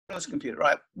this computer.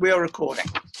 Right, we are recording.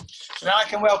 So now I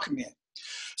can welcome you.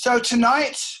 So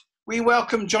tonight we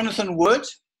welcome Jonathan Wood,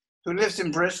 who lives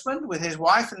in Brisbane with his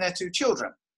wife and their 2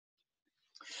 children.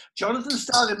 Jonathan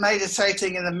started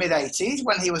meditating in the mid-80s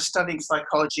when he was studying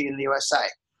psychology in the USA.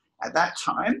 At that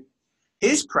time,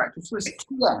 his practice was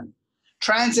TM,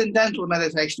 transcendental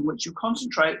meditation, in which you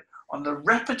concentrate on the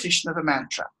repetition of a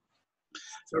mantra.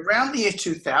 So around the year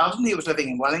 2000, he was living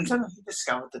in Wellington and he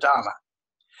discovered the Dharma.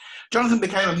 Jonathan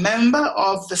became a member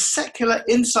of the secular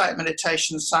insight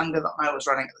meditation sangha that I was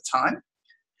running at the time.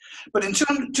 But in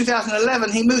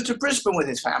 2011, he moved to Brisbane with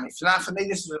his family. So now for me,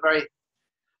 this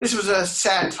was a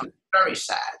sad time, very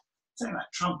sad. Saying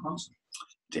that Trump, honestly.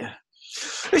 Dear.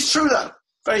 It's true though,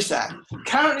 very sad.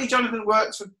 Currently, Jonathan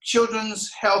works for Children's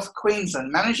Health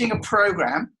Queensland, managing a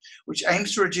program which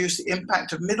aims to reduce the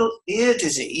impact of middle ear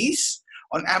disease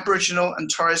on Aboriginal and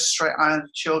Torres Strait Islander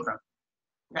children.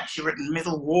 I've actually written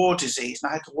middle war disease, and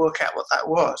I had to work out what that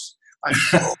was.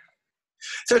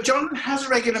 So Jonathan has a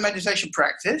regular meditation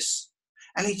practice,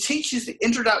 and he teaches the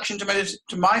Introduction to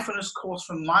Mindfulness course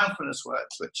from Mindfulness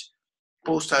Works, which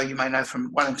also you may know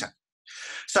from Wellington.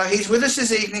 So he's with us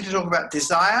this evening to talk about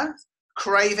desire,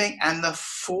 craving, and the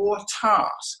 4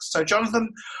 tasks. So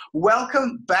Jonathan,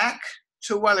 welcome back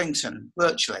to Wellington,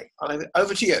 virtually. I'll leave it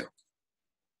over to you.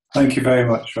 Thank you very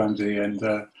much, Ramsey, and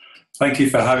thank you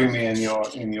for having me in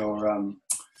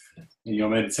your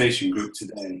meditation group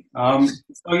today. I'm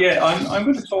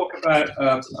going to talk about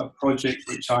a project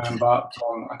which I embarked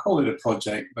on. I call it a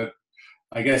project, but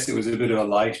I guess it was a bit of a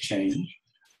life change.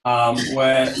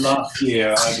 Where last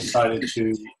year I decided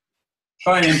to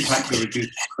try and impact the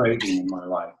reduced craving in my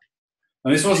life.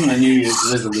 Now, this wasn't a New Year's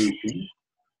resolution,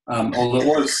 although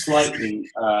it was slightly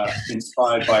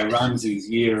inspired by Ramsey's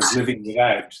year of living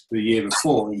without the year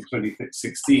before in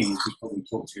 2016, which we probably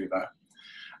talked to you about.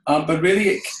 But really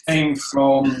it came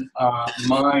from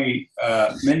my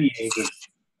many years of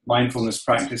mindfulness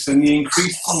practice and the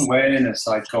increased awareness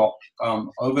I got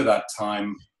over that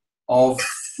time of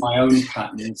my own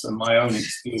patterns and my own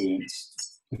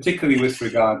experience, particularly with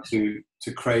regard to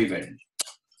craving.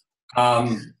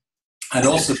 I'd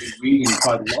also been reading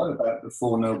quite a lot about the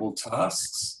 4 Noble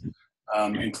Tasks,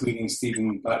 including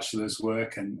Stephen Batchelor's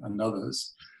work and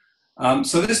others.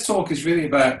 So this talk is really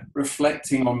about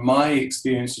reflecting on my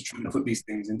experience of trying to put these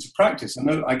things into practice.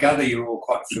 I gather you're all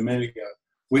quite familiar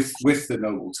with the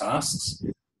Noble Tasks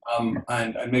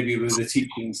and maybe with the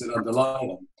teachings that underlie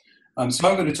them. So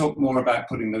I'm going to talk more about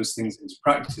putting those things into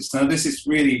practice. Now, this is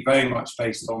really very much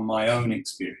based on my own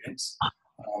experience.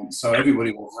 So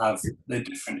everybody will have their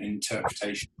different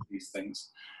interpretation of these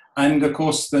things. And of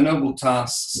course, the Noble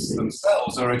Tasks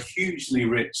themselves are a hugely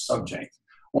rich subject.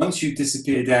 Once you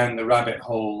disappear down the rabbit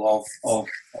hole of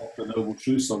the Noble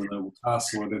Truths or the Noble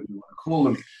Tasks, or whatever you want to call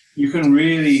them, you can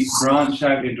really branch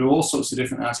out into all sorts of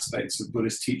different aspects of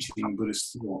Buddhist teaching and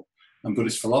Buddhist thought and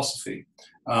Buddhist philosophy.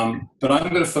 But I'm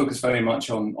going to focus very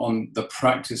much on the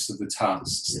practice of the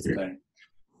tasks today.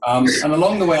 And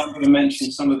along the way, I'm going to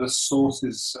mention some of the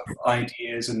sources of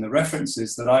ideas and the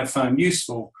references that I've found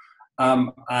useful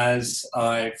as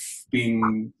I've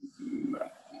been,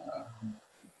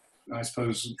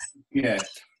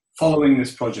 following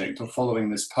this project or following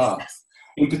this path.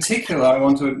 In particular, I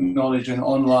want to acknowledge an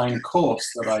online course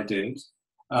that I did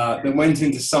that went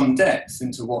into some depth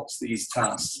into what these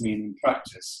tasks mean in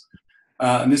practice.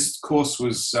 And this course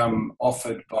was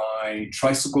offered by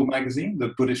Tricycle magazine,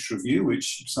 the Buddhist Review,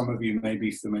 which some of you may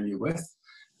be familiar with.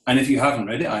 And if you haven't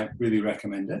read it, I really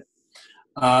recommend it.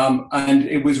 And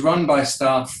it was run by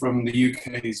staff from the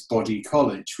UK's Body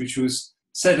College, which was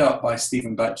set up by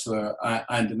Stephen Batchelor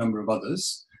and a number of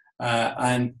others.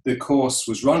 And the course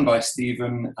was run by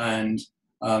Stephen and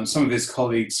some of his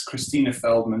colleagues, Christina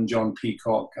Feldman, John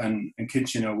Peacock, and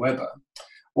Kitchener Weber,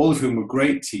 all of whom were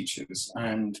great teachers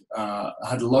and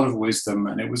had a lot of wisdom,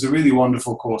 and it was a really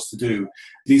wonderful course to do.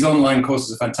 These online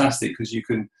courses are fantastic because you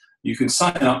can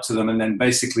sign up to them and then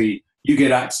basically you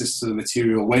get access to the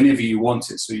material whenever you want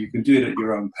it, so you can do it at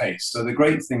your own pace. So they're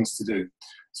great things to do.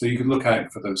 So you can look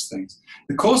out for those things.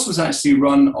 The course was actually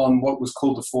run on what was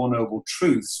called the 4 Noble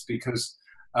Truths because,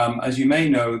 as you may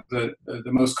know, the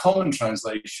most common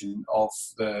translation of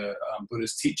the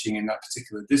Buddhist teaching in that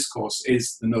particular discourse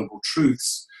is the Noble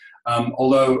Truths,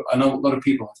 although a lot of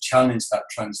people have challenged that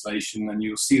translation, and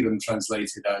you'll see them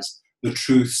translated as the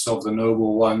truths of the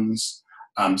noble ones.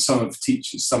 Some of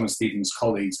Stephen's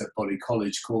colleagues at Body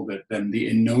College called them the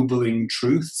ennobling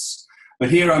truths. But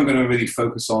here I'm going to really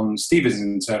focus on Stephen's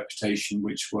interpretation,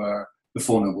 which were the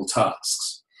 4 Noble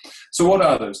Tasks. So what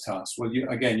are those tasks? Well,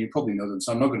 you probably know them,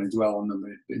 so I'm not going to dwell on them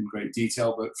in great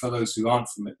detail, but for those who aren't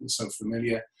so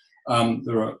familiar,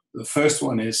 The first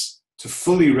one is to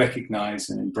fully recognize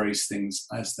and embrace things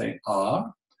as they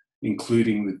are,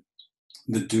 including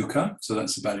the dukkha, so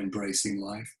that's about embracing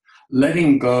life.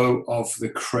 Letting go of the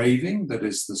craving that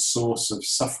is the source of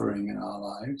suffering in our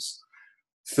lives.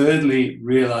 Thirdly,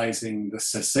 realizing the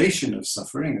cessation of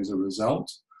suffering as a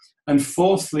result. And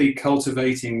fourthly,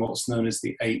 cultivating what's known as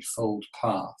the Eightfold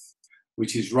Path,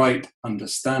 which is right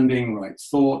understanding, right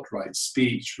thought, right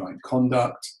speech, right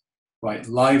conduct, right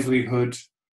livelihood,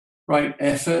 right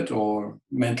effort or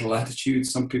mental attitude,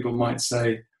 some people might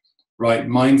say, right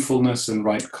mindfulness and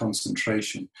right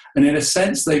concentration. And in a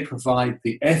sense, they provide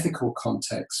the ethical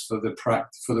context for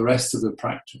the rest of the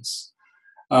practice.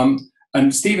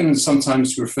 And Stephen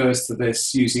sometimes refers to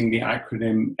this using the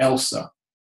acronym ELSA,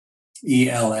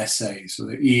 E-L-S-A. So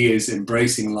the E is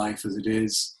embracing life as it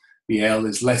is, the L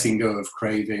is letting go of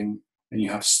craving, and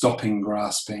you have stopping,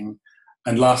 grasping,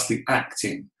 and lastly,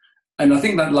 acting. And I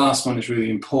think that last one is really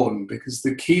important because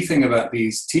the key thing about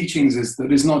these teachings is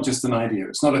that it's not just an idea,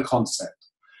 it's not a concept.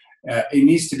 It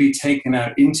needs to be taken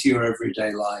out into your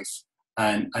everyday life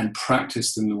and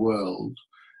practiced in the world.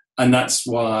 And that's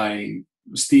why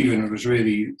Stephen was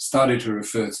really started to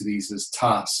refer to these as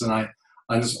tasks, and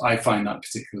I find that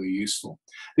particularly useful.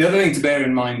 The other thing to bear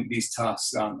in mind, these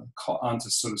tasks aren't a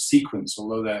sort of sequence,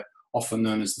 although they're often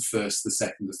known as the first, the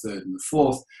second, the third, and the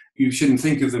fourth. You shouldn't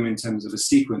think of them in terms of a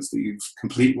sequence that you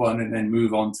complete one and then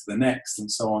move on to the next and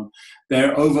so on.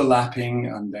 They're overlapping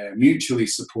and they're mutually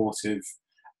supportive.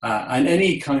 And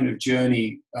any kind of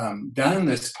journey down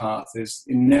this path is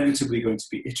inevitably going to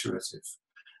be iterative.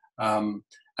 And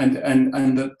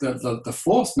the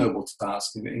fourth noble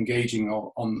task of engaging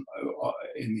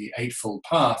in the Eightfold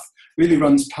Path really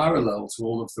runs parallel to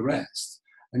all of the rest.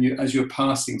 And as you're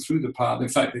passing through the path, in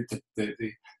fact,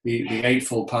 the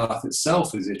Eightfold Path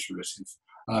itself is iterative.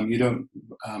 You don't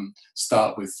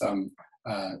start with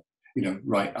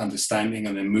right understanding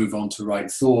and then move on to right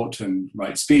thought and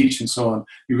right speech and so on.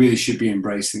 You really should be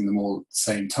embracing them all at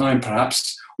the same time,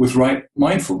 perhaps with right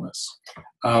mindfulness.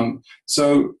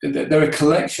 So they're a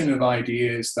collection of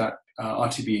ideas that are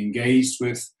to be engaged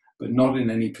with, but not in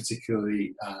any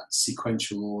particularly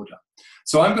sequential order.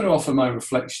 So I'm going to offer my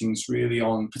reflections really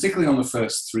particularly on the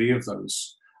first three of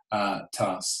those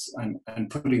tasks and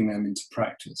putting them into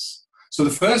practice. So the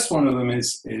first one of them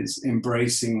is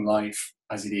embracing life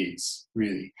as it is,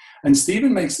 really. And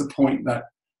Stephen makes the point that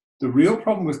the real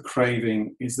problem with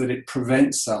craving is that it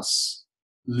prevents us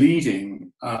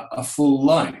leading a full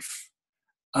life.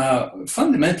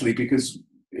 Fundamentally, because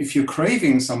if you're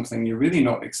craving something, you're really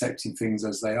not accepting things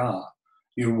as they are.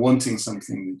 You're wanting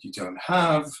something that you don't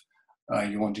have.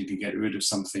 You're wanting to get rid of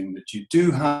something that you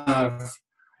do have.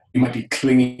 You might be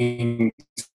clinging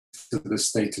to the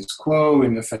status quo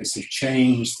in the face of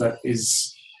change that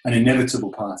is an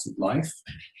inevitable part of life.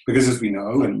 Because as we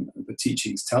know, and the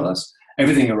teachings tell us,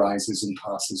 everything arises and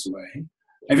passes away.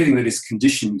 Everything that is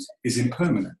conditioned is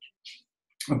impermanent.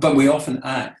 But we often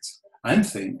act and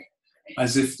think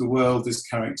as if the world is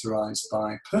characterized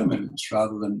by permanence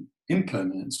rather than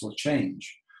impermanence or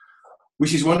change,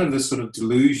 which is one of the sort of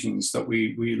delusions that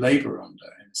we labor under,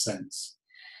 in a sense.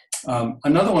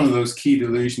 Another one of those key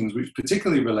delusions, which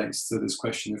particularly relates to this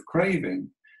question of craving,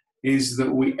 is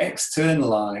that we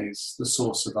externalize the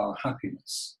source of our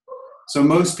happiness. So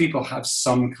most people have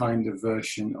some kind of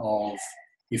version of,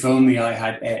 if only I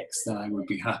had X, then I would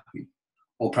be happy.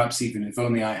 Or perhaps even, if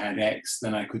only I had X,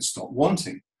 then I could stop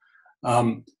wanting.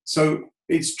 So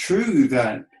it's true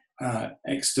that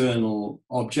external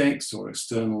objects or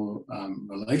external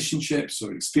relationships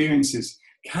or experiences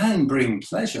can bring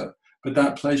pleasure, but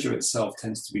that pleasure itself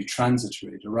tends to be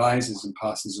transitory. It arises and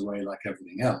passes away like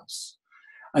everything else.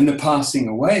 And the passing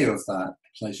away of that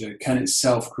pleasure can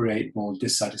itself create more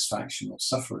dissatisfaction or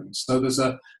suffering. So there's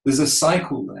a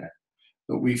cycle there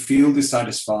that we feel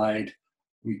dissatisfied,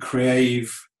 we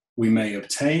crave, we may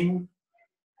obtain,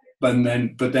 but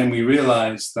then we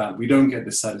realize that we don't get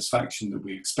the satisfaction that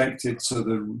we expected, so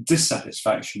the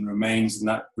dissatisfaction remains,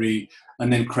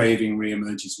 and then craving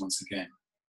reemerges once again.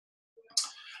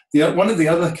 One of the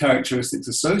other characteristics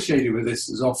associated with this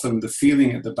is often the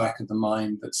feeling at the back of the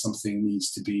mind that something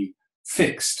needs to be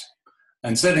fixed.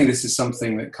 And certainly this is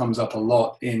something that comes up a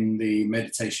lot in the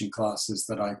meditation classes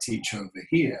that I teach over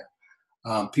here.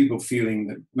 People feeling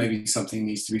that maybe something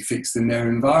needs to be fixed in their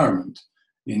environment,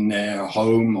 in their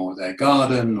home or their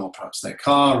garden or perhaps their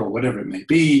car or whatever it may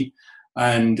be.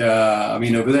 And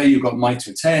over there you've got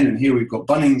Mitre 10 and here we've got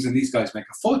Bunnings, and these guys make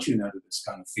a fortune out of this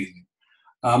kind of feeling.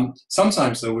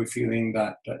 Sometimes, though, we're feeling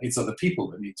that it's other people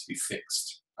that need to be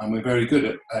fixed. And we're very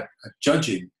good at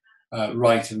judging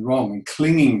right and wrong and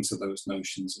clinging to those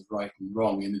notions of right and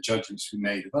wrong in the judgments we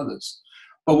made of others.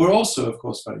 But we're also, of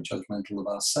course, very judgmental of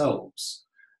ourselves.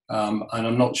 And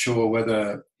I'm not sure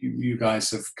whether you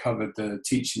guys have covered the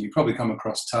teaching. You probably come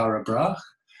across Tara Brach.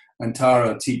 And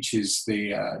Tara teaches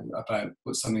about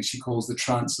something she calls the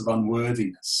trance of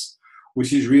unworthiness,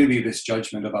 which is really this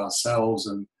judgment of ourselves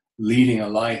and leading a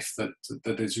life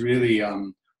that is really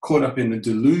caught up in the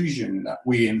delusion that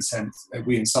we in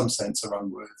some sense are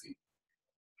unworthy.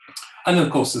 And of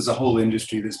course, there's a whole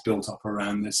industry that's built up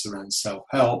around this, around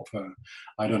self-help.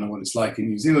 I don't know what it's like in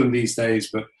New Zealand these days,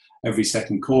 but every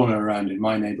second corner around in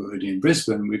my neighborhood in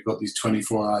Brisbane, we've got these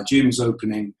 24-hour gyms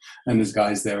opening, and there's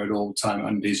guys there at all time,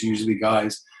 and there's usually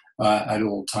guys at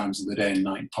all times of the day and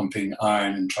night pumping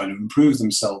iron and trying to improve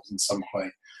themselves in some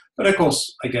way. But of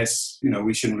course, I guess,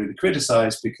 we shouldn't really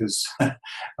criticize because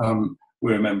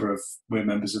we're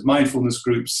members of mindfulness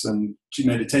groups and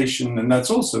meditation, and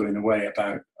that's also in a way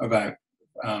about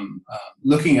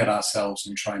looking at ourselves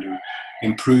and trying to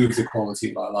improve the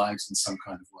quality of our lives in some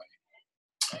kind of way.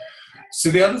 So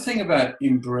the other thing about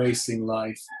embracing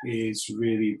life is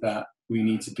really that we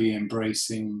need to be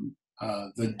embracing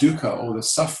the dukkha, or the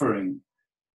suffering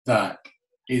that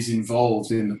is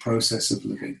involved in the process of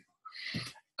living.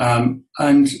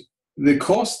 And the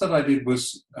course that I did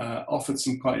was offered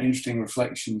some quite interesting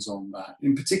reflections on that.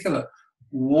 In particular,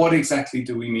 what exactly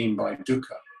do we mean by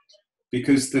dukkha?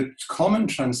 Because the common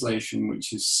translation,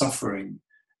 which is suffering,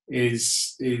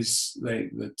 is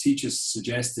the teachers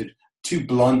suggested too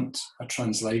blunt a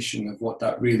translation of what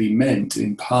that really meant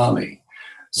in Pali.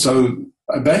 So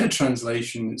a better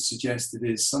translation suggested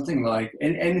is something like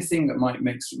anything that might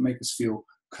make us feel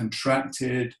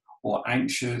contracted or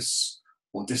anxious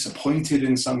or disappointed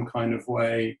in some kind of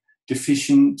way,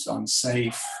 deficient,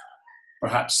 unsafe,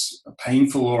 perhaps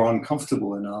painful or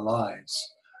uncomfortable in our lives.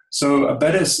 So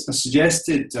a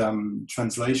suggested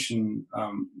translation,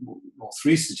 or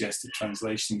three suggested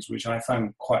translations, which I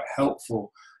found quite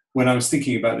helpful when I was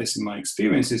thinking about this in my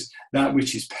experiences: that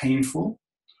which is painful,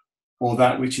 or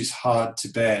that which is hard to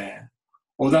bear,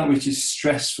 or that which is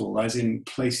stressful, as in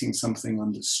placing something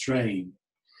under strain.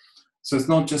 So it's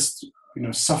not just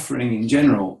suffering in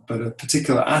general, but a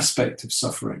particular aspect of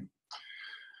suffering.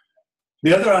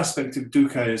 The other aspect of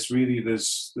dukkha is really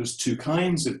there's two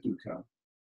kinds of dukkha,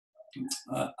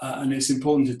 and it's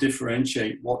important to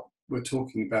differentiate what we're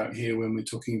talking about here when we're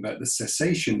talking about the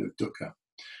cessation of dukkha.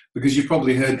 Because you've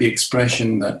probably heard the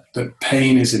expression that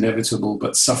pain is inevitable,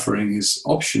 but suffering is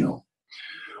optional.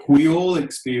 We all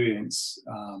experience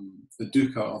the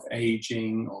dukkha of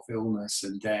aging, of illness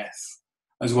and death,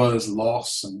 as well as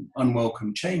loss and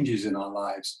unwelcome changes in our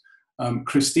lives.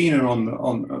 Christina, on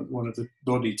one of the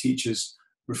Bodhi teachers,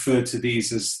 referred to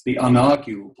these as the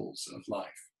unarguables of life.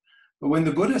 But when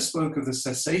the Buddha spoke of the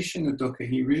cessation of dukkha,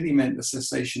 he really meant the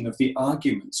cessation of the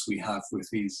arguments we have with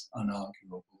these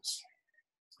unarguables.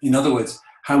 In other words,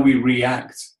 how we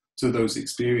react to those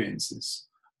experiences.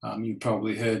 You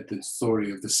probably heard the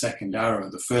story of the second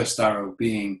arrow, the first arrow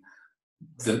being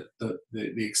the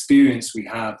experience we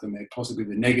have, possibly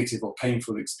the negative or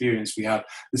painful experience we have.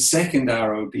 The second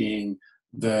arrow being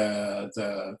the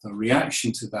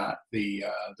reaction to that, the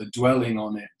dwelling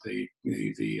on it,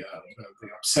 the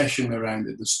obsession around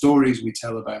it, the stories we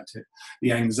tell about it,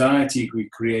 the anxiety we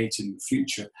create in the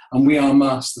future. And we are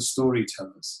master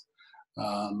storytellers.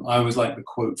 I always like the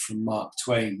quote from Mark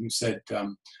Twain, who said,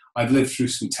 I've lived through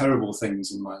some terrible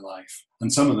things in my life,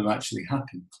 and some of them actually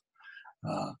happened.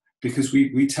 Because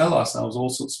we tell ourselves all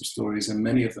sorts of stories, and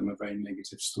many of them are very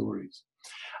negative stories.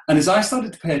 And as I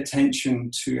started to pay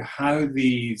attention to how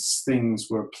these things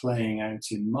were playing out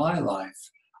in my life,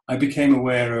 I became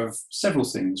aware of several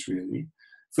things, really.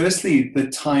 Firstly, the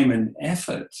time and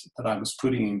effort that I was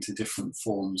putting into different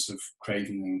forms of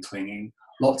craving and clinging,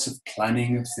 lots of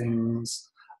planning of things,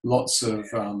 lots of,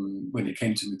 when it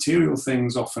came to material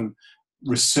things, often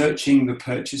researching the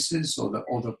purchases or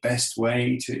the best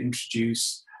way to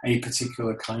introduce a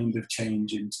particular kind of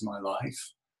change into my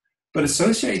life. But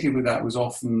associated with that was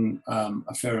often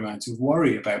a fair amount of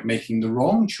worry about making the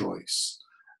wrong choice.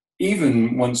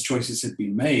 Even once choices had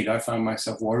been made, I found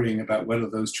myself worrying about whether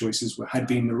those choices had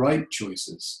been the right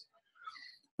choices.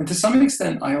 And to some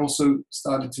extent, I also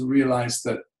started to realize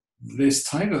that this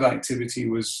type of activity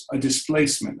was a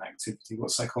displacement activity,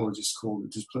 what psychologists call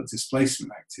a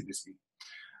displacement activity.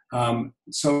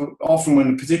 So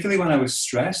often, particularly when I was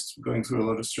stressed, going through a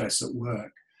lot of stress at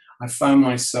work, I found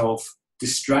myself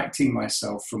distracting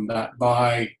myself from that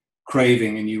by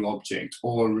craving a new object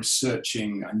or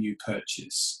researching a new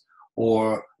purchase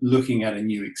or looking at a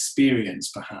new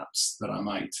experience perhaps that I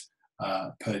might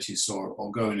purchase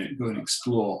or go and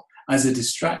explore. as a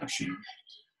distraction.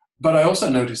 But I also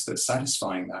noticed that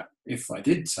satisfying that, if I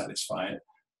did satisfy it,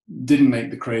 didn't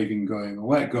make the craving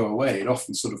go away. It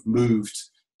often sort of moved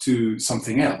to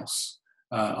something else.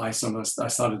 I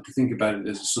started to think about it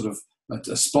as a sort of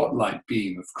a spotlight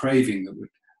beam of craving that would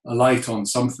alight on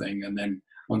something, and then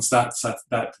once that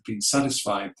had been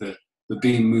satisfied, the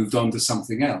beam moved on to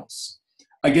something else.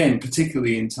 Again,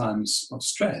 particularly in times of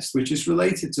stress, which is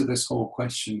related to this whole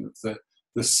question of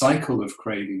the cycle of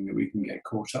craving that we can get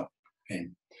caught up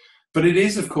in. But it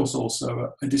is, of course,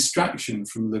 also a distraction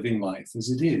from living life as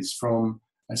it is, from,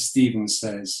 as Stephen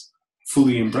says,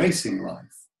 fully embracing life.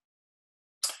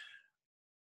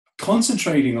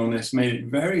 Concentrating on this made it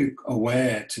very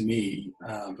aware to me,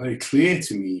 very clear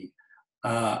to me,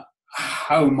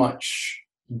 how much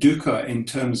dukkha in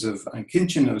terms of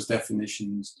Ankinchano's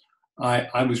definitions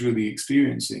I was really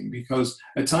experiencing, because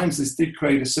at times this did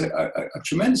create a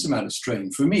tremendous amount of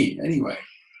strain for me anyway.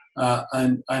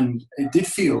 And it did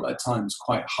feel at times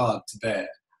quite hard to bear,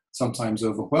 sometimes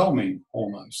overwhelming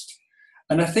almost.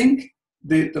 And I think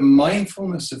the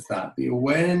mindfulness of that, the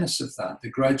awareness of that, the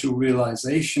gradual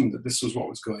realization that this was what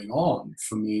was going on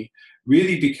for me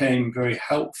really became very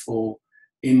helpful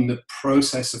in the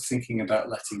process of thinking about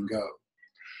letting go,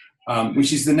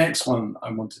 which is the next one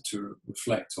I wanted to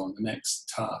reflect on, the next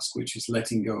task, which is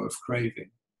letting go of craving.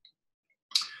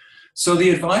 So the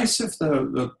advice of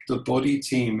the body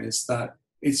team is that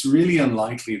it's really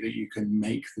unlikely that you can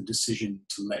make the decision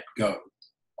to let go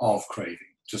of craving.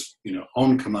 Just,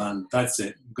 on command, that's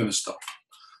it, I'm going to stop.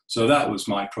 So that was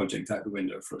my project out the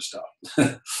window for a start.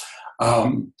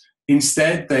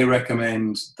 Instead, they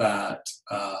recommend that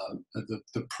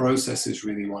the process is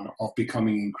really one of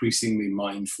becoming increasingly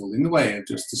mindful in the way I've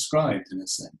just described, in a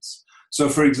sense. So,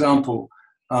 for example,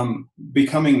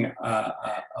 becoming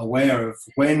aware of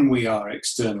when we are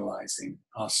externalizing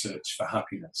our search for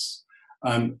happiness.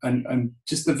 And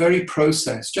just the very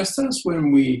process, just as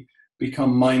when we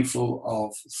become mindful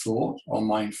of thought or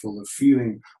mindful of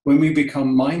feeling, when we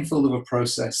become mindful of a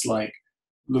process like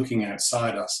looking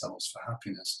outside ourselves for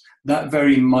happiness, that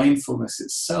very mindfulness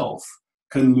itself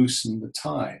can loosen the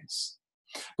ties.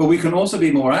 But we can also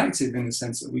be more active in the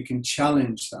sense that we can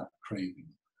challenge that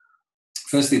craving.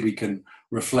 Firstly, we can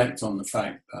reflect on the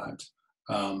fact that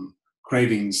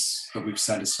cravings that we've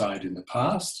satisfied in the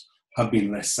past have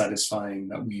been less satisfying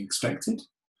than we expected.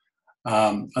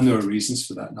 And there are reasons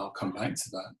for that, and I'll come back to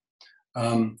that.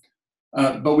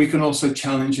 But we can also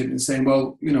challenge it and say,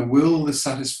 well, will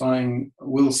satisfying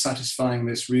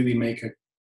this really make a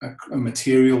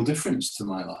material difference to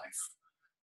my life?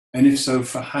 And if so,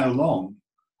 for how long?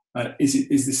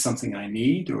 Is this something I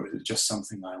need, or is it just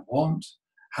something I want?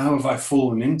 How have I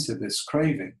fallen into this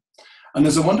craving? And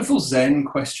there's a wonderful Zen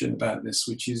question about this,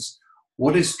 which is,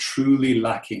 what is truly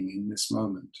lacking in this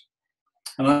moment?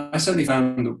 And I certainly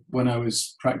found that when I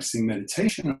was practicing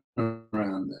meditation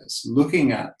around this,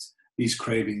 looking at these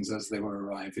cravings as they were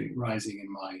rising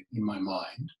in my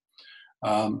mind,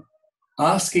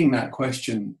 asking that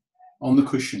question on the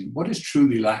cushion, what is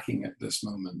truly lacking at this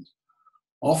moment,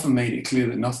 often made it clear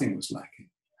that nothing was lacking,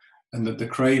 and that the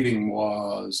craving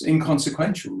was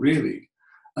inconsequential, really.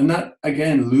 And that,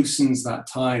 again, loosens that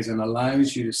ties and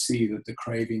allows you to see that the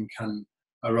craving can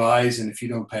arise, and if you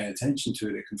don't pay attention to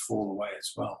it, it can fall away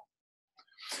as well.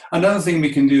 Another thing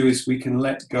we can do is we can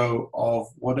let go of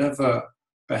whatever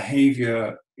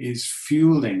behavior is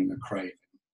fueling the craving.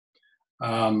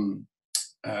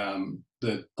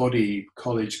 The body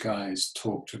college guys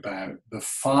talked about the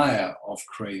fire of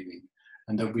craving,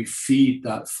 and that we feed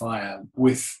that fire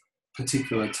with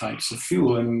particular types of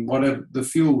fuel, and whatever the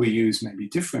fuel we use may be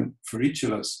different for each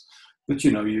of us, but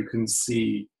you can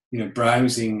see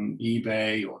browsing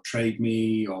eBay or Trade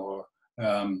Me, or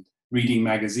reading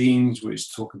magazines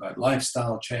which talk about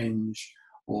lifestyle change,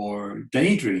 or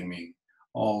daydreaming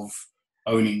of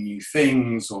owning new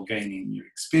things, or gaining new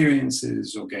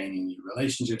experiences, or gaining new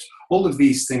relationships. All of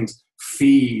these things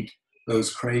feed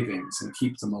those cravings and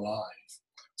keep them alive.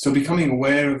 So becoming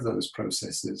aware of those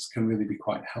processes can really be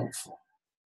quite helpful.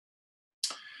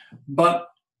 But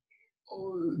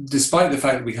despite the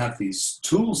fact that we have these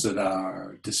tools at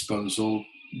our disposal,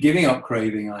 giving up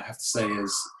craving, I have to say,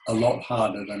 is a lot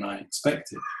harder than I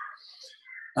expected.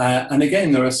 And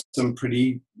again, there are some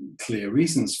pretty clear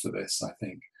reasons for this, I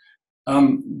think.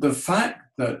 The fact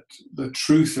that the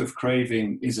truth of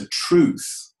craving is a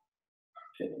truth,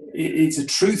 it's a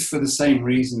truth for the same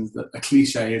reasons that a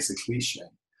cliche is a cliche.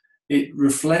 It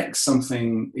reflects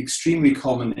something extremely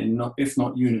common, if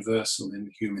not universal, in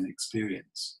the human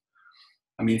experience.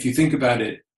 I mean, if you think about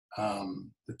it,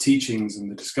 the teachings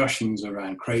and the discussions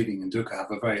around craving and dukkha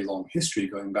have a very long history,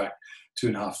 going back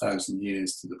 2,500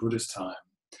 years to the Buddha's time.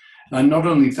 And not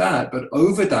only that, but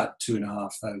over that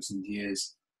 2,500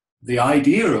 years, the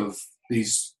idea of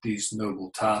these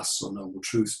noble tasks or noble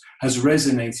truths has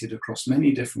resonated across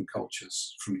many different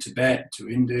cultures, from Tibet to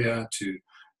India to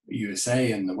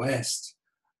USA and the West,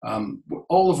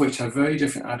 all of which have very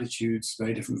different attitudes,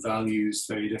 very different values,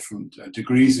 very different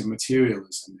degrees of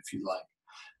materialism, if you like.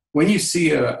 When you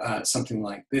see something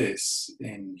like this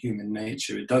in human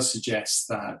nature, it does suggest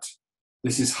that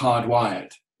this is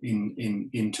hardwired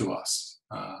into us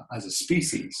as a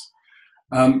species.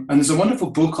 And there's a wonderful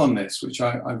book on this, which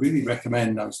I really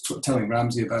recommend. I was telling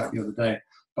Ramsey about the other day,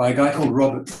 by a guy called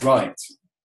Robert Wright.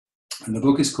 And the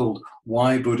book is called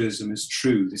Why Buddhism is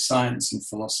True, The Science and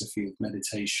Philosophy of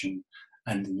Meditation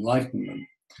and Enlightenment.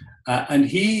 And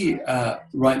he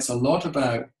writes a lot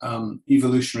about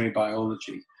evolutionary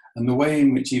biology and the way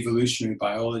in which evolutionary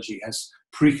biology has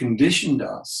preconditioned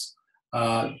us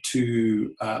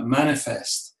to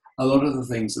manifest a lot of the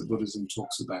things that Buddhism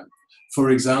talks about.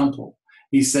 For example,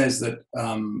 he says that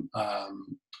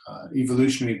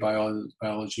evolutionary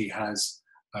biology has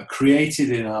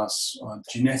created in us,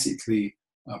 genetically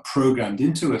programmed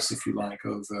into us, if you like,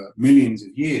 over millions of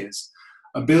years,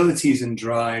 abilities and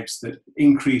drives that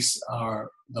increase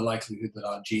the likelihood that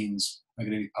our genes are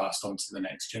going to be passed on to the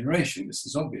next generation. This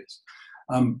is obvious.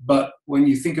 But when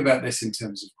you think about this in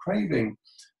terms of craving,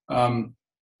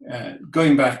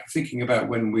 going back, thinking about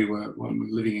when we were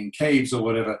living in caves or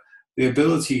whatever, the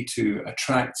ability to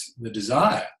attract the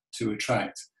desire to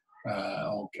attract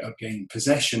or gain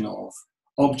possession of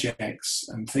objects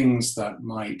and things that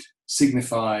might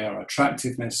signify our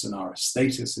attractiveness and our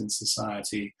status in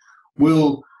society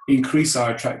will increase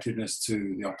our attractiveness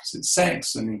to the opposite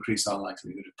sex and increase our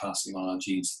likelihood of passing on our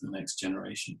genes to the next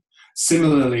generation.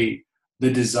 Similarly,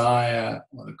 the desire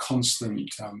or the constant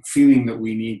feeling that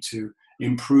we need to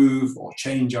improve or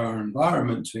change our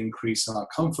environment to increase our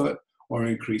comfort or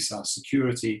increase our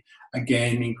security,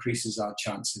 again, increases our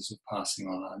chances of passing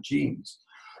on our genes.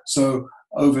 So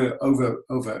over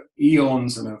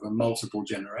eons and over multiple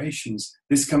generations,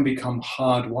 this can become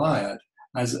hardwired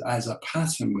as a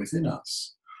pattern within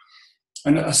us.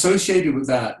 And associated with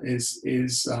that is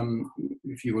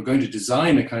if you were going to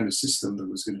design a kind of system that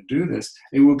was going to do this,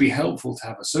 it would be helpful to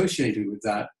have associated with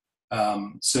that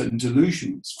certain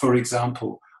delusions. For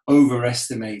example,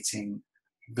 overestimating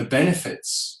the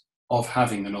benefits of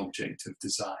having an object of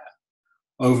desire,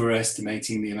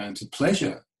 overestimating the amount of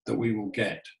pleasure that we will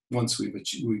get once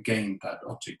we've gained that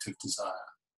object of desire.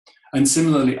 And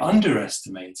similarly,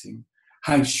 underestimating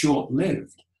how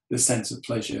short-lived the sense of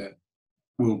pleasure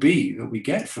will be that we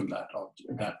get from that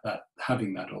object, that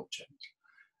having that object.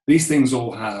 These things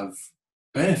all have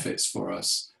benefits for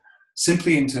us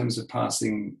simply in terms of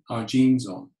passing our genes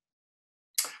on.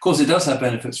 Of course, it does have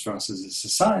benefits for us as a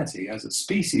society, as a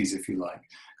species, if you like,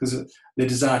 because the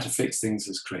desire to fix things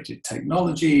has created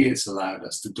technology, it's allowed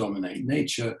us to dominate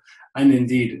nature, and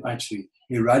indeed actually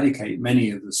eradicate many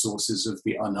of the sources of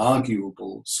the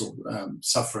unarguable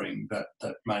suffering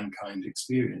that mankind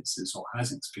experiences or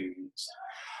has experienced.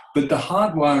 But the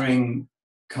hardwiring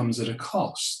comes at a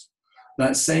cost.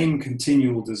 That same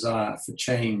continual desire for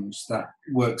change that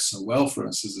works so well for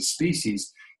us as a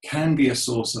species can be a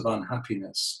source of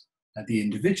unhappiness at the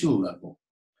individual level.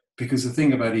 Because the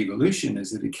thing about evolution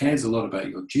is that it cares a lot about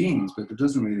your genes, but it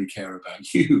doesn't really care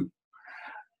about you.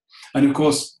 And of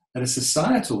course, at a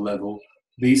societal level,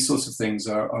 these sorts of things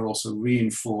are also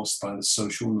reinforced by the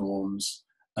social norms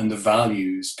and the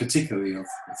values, particularly of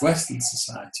Western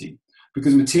society,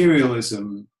 because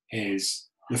materialism is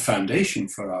the foundation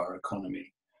for our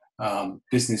economy.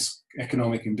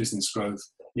 Economic and business growth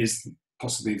is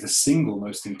possibly the single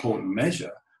most important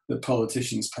measure that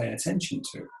politicians pay attention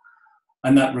to.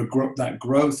 And that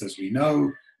growth, as we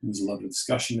know, there's a lot of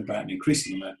discussion about, an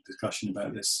increasing amount of discussion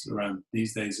about this around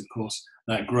these days, of course,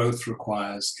 that growth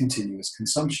requires continuous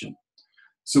consumption.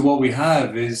 So what we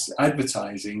have is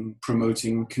advertising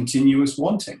promoting continuous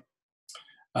wanting.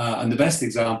 And the best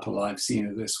example I've seen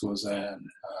of this was a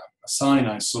sign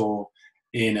I saw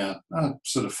in a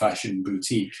sort of fashion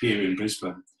boutique here in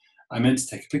Brisbane. I meant to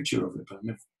take a picture of it, but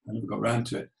I never got around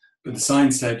to it. But the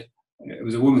sign said, it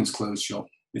was a woman's clothes shop.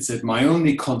 It said, "My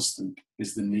only constant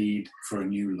is the need for a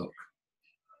new look."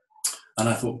 And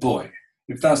I thought, boy,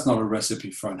 if that's not a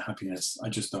recipe for unhappiness, I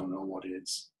just don't know what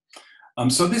is.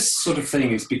 So this sort of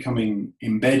thing is becoming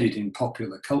embedded in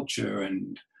popular culture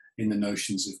and in the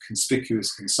notions of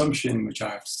conspicuous consumption, which I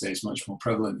have to say is much more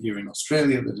prevalent here in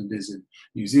Australia than it is in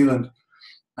New Zealand.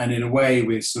 And in a way,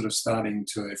 we're sort of starting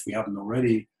to, if we haven't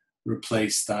already,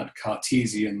 replace that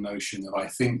Cartesian notion of I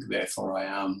think, therefore I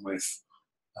am, with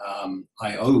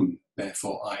I own,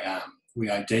 therefore I am. We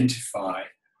identify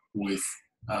with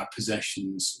our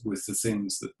possessions, with the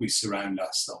things that we surround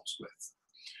ourselves with.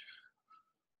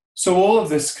 So all of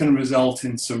this can result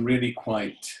in some really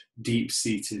quite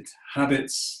deep-seated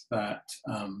habits that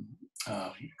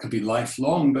could be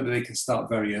lifelong, but they can start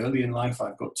very early in life.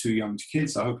 I've got 2 young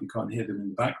kids. I hope you can't hear them in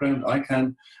the background. I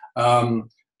can.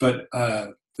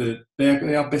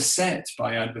 They are beset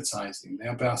by advertising. They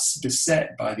are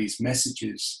beset by these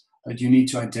messages that you need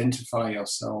to identify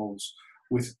yourselves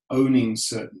with owning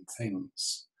certain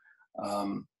things.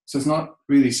 So it's not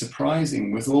really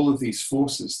surprising with all of these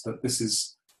forces that this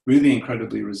is really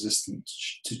incredibly resistant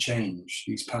to change.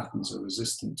 These patterns are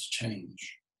resistant to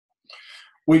change.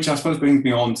 Which I suppose brings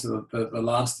me on to the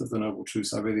last of the Noble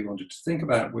Truths I really wanted to think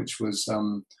about, which was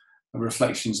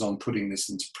reflections on putting this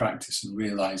into practice and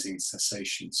realizing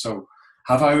cessation. So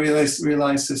have I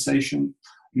realized cessation?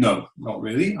 No, not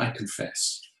really, I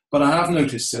confess. But I have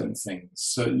noticed certain things,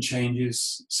 certain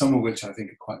changes, some of which I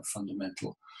think are quite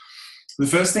fundamental. The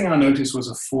first thing I noticed was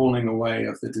a falling away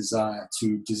of the desire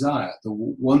to desire, the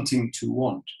wanting to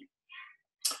want.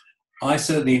 I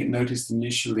certainly noticed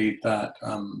initially that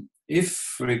if,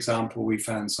 for example, we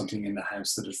found something in the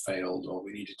house that had failed, or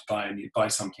we needed to buy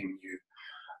something new,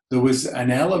 there was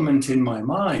an element in my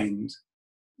mind,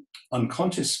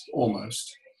 unconscious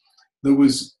almost, that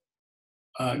was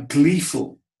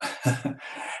gleeful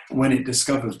when it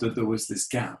discovered that there was this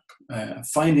gap.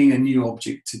 Finding a new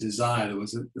object to desire, there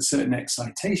was a certain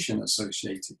excitation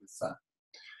associated with that.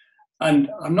 And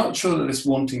I'm not sure that this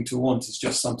wanting to want is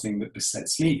just something that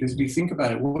besets me, because if you think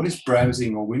about it, what is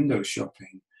browsing or window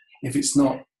shopping if it's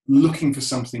not looking for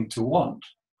something to want?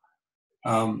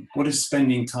 What is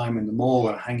spending time in the mall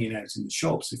or hanging out in the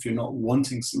shops if you're not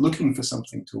looking for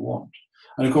something to want?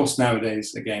 And of course,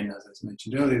 nowadays, again, as I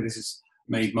mentioned earlier, this is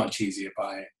made much easier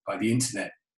by the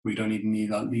internet. We don't even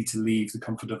need to leave the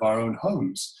comfort of our own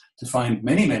homes to find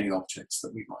many, many objects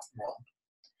that we might want.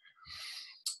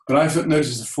 But I've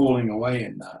noticed a falling away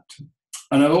in that.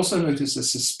 And I've also noticed a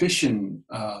suspicion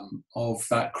of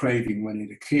that craving when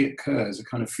it occurs, a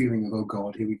kind of feeling of, oh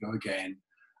God, here we go again.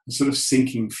 A sort of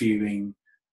sinking feeling,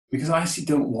 because I actually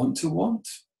don't want to want,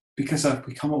 because I've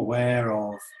become aware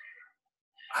of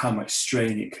how much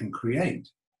strain it can create,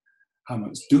 how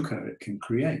much dukkha it can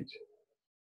create.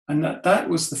 And that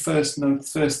was the first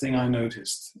thing I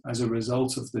noticed as a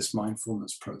result of this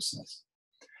mindfulness process.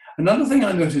 Another thing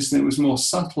I noticed, and it was more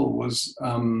subtle, was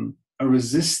a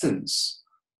resistance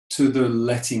to the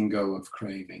letting go of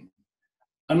craving.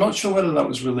 I'm not sure whether that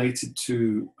was related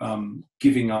to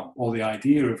giving up, or the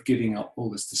idea of giving up all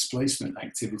this displacement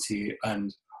activity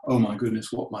and, oh my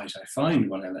goodness, what might I find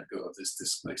when I let go of this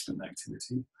displacement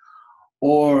activity?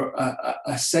 Or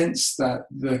a sense that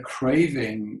the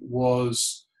craving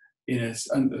was,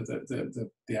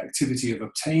 the activity of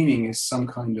obtaining is some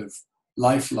kind of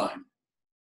lifeline.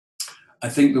 I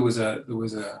think there was an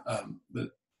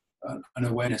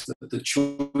awareness that the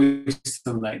choice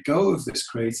to let go of this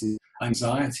created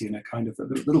anxiety, and a kind of a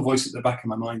little voice at the back of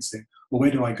my mind saying, well, where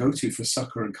do I go to for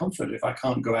succor and comfort if I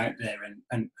can't go out there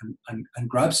and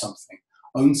grab something,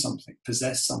 own something,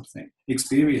 possess something,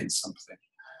 experience something?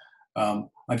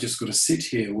 I've just got to sit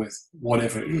here with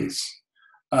whatever is.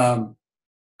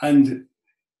 And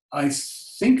I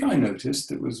think I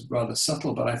noticed, it was rather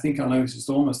subtle, but I think I noticed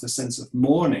almost a sense of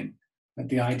mourning at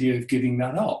the idea of giving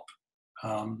that up.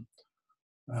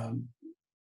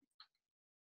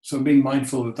 So being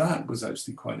mindful of that was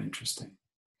actually quite interesting.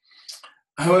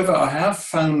 However, I have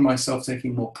found myself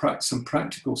taking some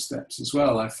practical steps as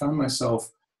well. I found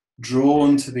myself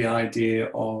drawn to the idea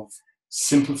of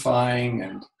simplifying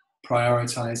and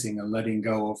prioritizing and letting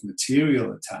go of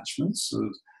material attachments. So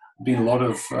there's been a lot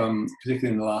of,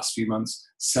 particularly in the last few months,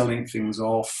 selling things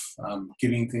off,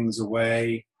 giving things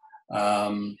away,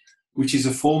 which is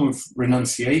a form of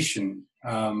renunciation,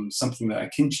 something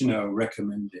that Akinchino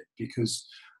recommended, because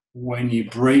when you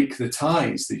break the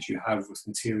ties that you have with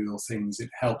material things, it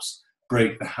helps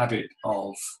break the habit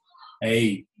of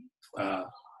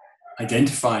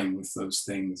identifying with those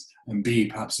things, and B,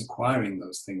 perhaps acquiring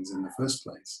those things in the first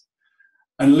place.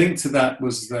 And linked to that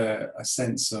was a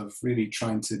sense of really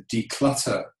trying to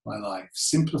declutter my life,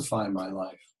 simplify my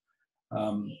life.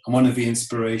 And one of the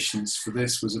inspirations for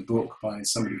this was a book by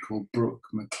somebody called Brooke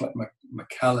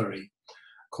McAlary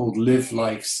called Live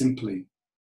Life Simply.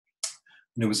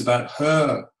 And it was about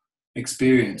her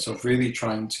experience of really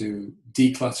trying to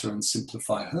declutter and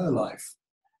simplify her life,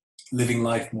 living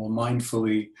life more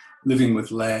mindfully, living with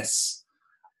less,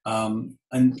 and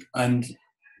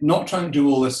not trying to do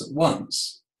all this at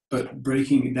once, but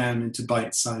breaking it down into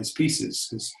bite-sized pieces.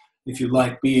 Because if you're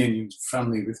like me and you're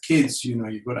family with kids, you know,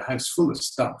 you've got a house full of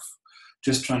stuff.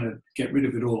 Just trying to get rid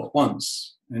of it all at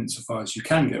once, insofar as you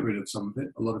can get rid of some of it.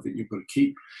 A lot of it you've got to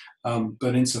keep.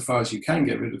 But insofar as you can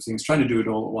get rid of things, trying to do it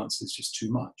all at once is just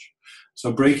too much.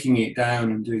 So breaking it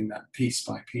down and doing that piece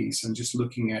by piece and just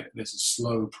looking at it as a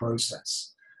slow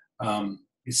process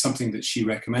is something that she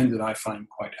recommended. I find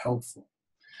quite helpful.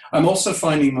 I'm also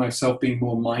finding myself being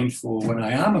more mindful when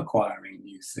I am acquiring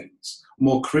new things,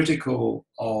 more critical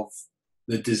of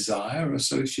the desire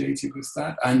associated with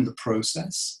that and the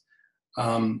process.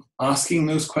 Asking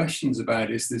those questions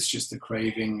about, is this just a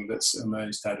craving that's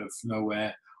emerged out of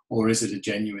nowhere, or is it a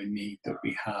genuine need that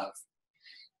we have?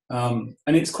 And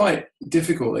it's quite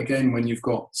difficult, again, when you've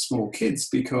got small kids,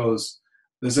 because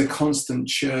there's a constant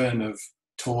churn of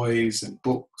toys and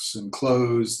books and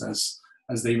clothes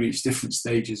as they reach different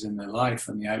stages in their life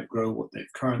and they outgrow what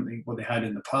they had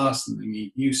in the past, and they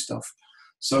need new stuff.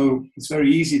 So it's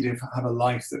very easy to have a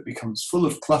life that becomes full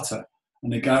of clutter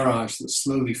and a garage that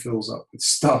slowly fills up with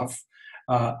stuff,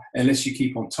 unless you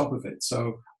keep on top of it.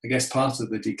 So I guess part of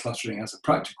the decluttering has a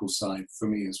practical side for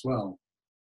me as well.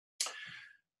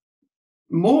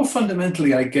 More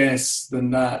fundamentally, I guess,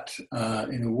 than that,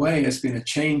 in a way, has been a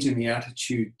change in the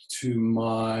attitude to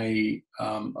my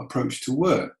approach to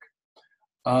work.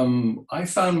 I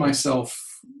found myself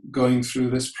going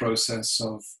through this process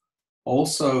of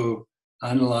also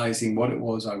analyzing what it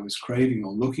was I was craving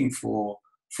or looking for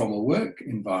from a work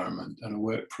environment and a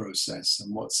work process,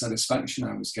 and what satisfaction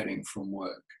I was getting from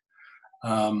work.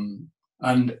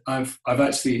 And I've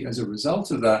actually, as a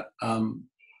result of that,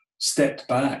 stepped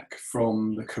back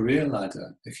from the career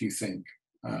ladder, if you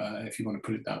want to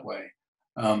put it that way.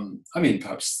 I mean,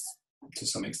 perhaps to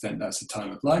some extent that's a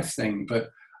time of life thing,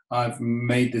 but I've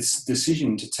made this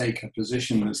decision to take a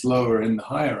position that's lower in the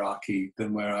hierarchy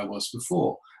than where I was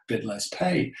before. A bit less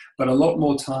pay, but a lot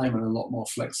more time and a lot more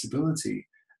flexibility,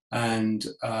 and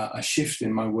a shift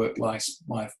in my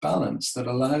work-life balance that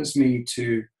allows me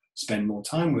to spend more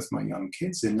time with my young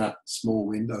kids in that small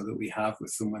window that we have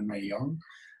with them when they're young,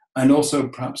 and also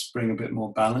perhaps bring a bit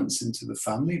more balance into the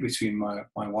family between my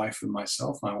wife and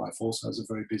myself. My wife also has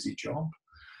a very busy job.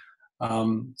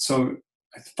 So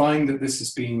I find that this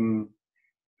has been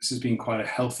quite a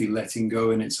healthy letting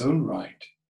go in its own right.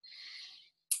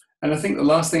 And I think the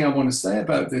last thing I want to say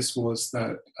about this was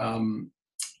that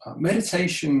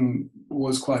meditation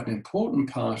was quite an important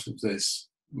part of this.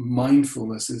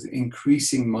 Mindfulness is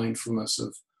increasing mindfulness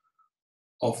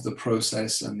of the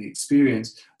process and the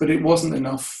experience, but it wasn't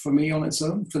enough for me on its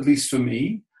own, at least for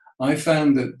me. I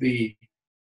found that the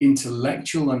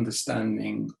intellectual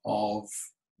understanding of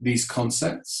these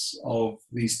concepts, of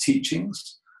these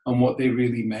teachings, and what they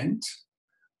really meant,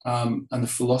 and the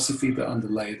philosophy that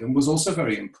underlay them was also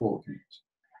very important,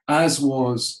 as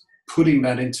was putting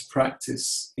that into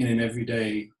practice in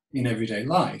everyday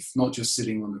life, not just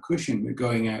sitting on the cushion, but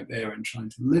going out there and trying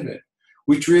to live it,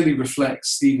 which really reflects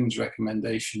Stephen's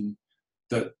recommendation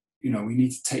that, we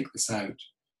need to take this out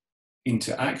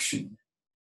into action.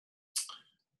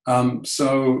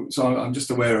 So I'm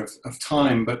just aware of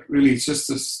time, but really it's just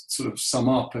to sort of sum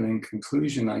up, and in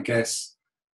conclusion, I guess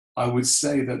I would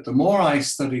say that the more I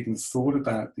studied and thought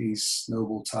about these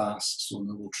noble tasks or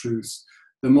noble truths,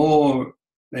 the more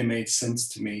they made sense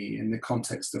to me in the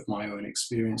context of my own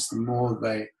experience, the more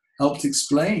they helped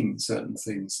explain certain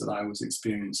things that I was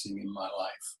experiencing in my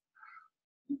life.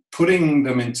 Putting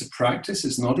them into practice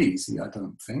is not easy, I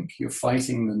don't think. You're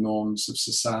fighting the norms of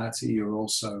society. You're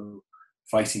also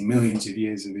fighting millions of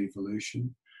years of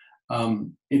evolution.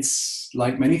 It's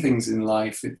like many things in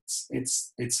life.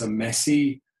 It's a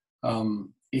messy,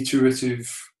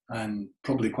 iterative, and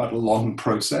probably quite a long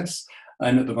process.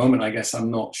 And at the moment, I guess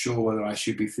I'm not sure whether I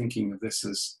should be thinking of this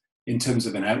as in terms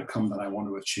of an outcome that I want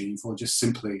to achieve, or just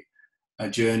simply a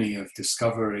journey of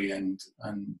discovery and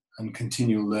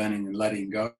continual learning and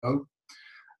letting go.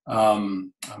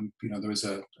 There is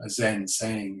a Zen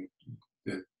saying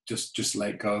that just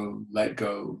let go, let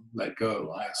go, let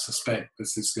go. I suspect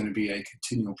this is going to be a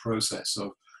continual process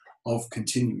of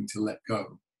continuing to let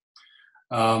go.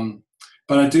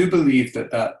 But I do believe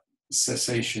that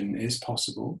cessation is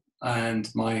possible. And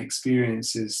my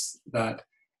experience is that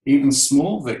even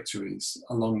small victories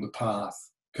along the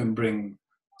path can bring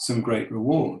some great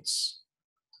rewards.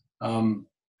 And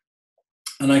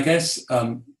I guess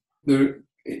I've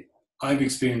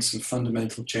experienced some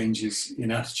fundamental changes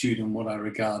in attitude and what I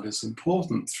regard as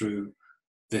important through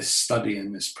this study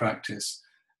and this practice.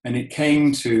 And it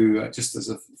came to, just as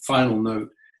a final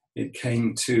note, it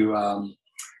came to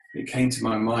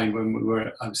my mind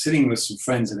when I was sitting with some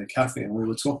friends in a cafe, and we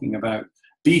were talking about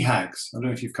BHAGs. I don't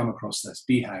know if you've come across this.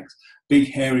 BHAGs,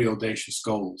 big, hairy, audacious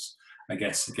goals. I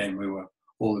guess, again, we were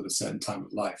all at a certain time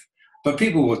of life. But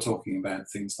people were talking about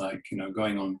things like,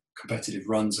 going on competitive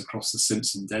runs across the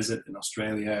Simpson Desert in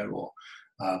Australia, or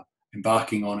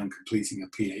embarking on and completing a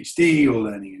PhD, or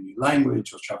learning a new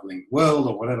language, or traveling the world,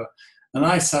 or whatever. And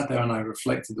I sat there and I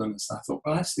reflected on this. And I thought,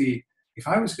 well, actually, if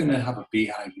I was going to have a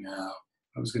BHAG now,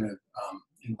 I was going to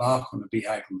embark on a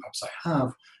BHAG, and perhaps I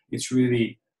have, it's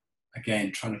really,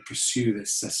 again, trying to pursue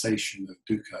this cessation of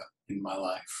dukkha in my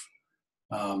life.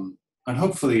 And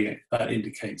hopefully that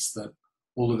indicates that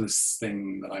all of this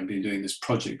thing that I've been doing, this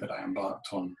project that I embarked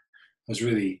on, has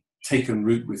really taken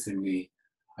root within me.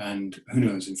 And who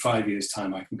knows, in 5 years'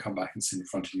 time, I can come back and sit in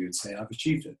front of you and say, I've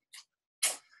achieved it.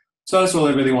 So that's all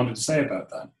I really wanted to say about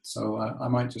that. So I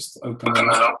might just open it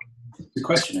up to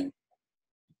questioning.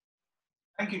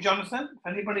 Thank you, Jonathan.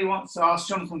 If anybody wants to ask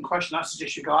Jonathan a question, I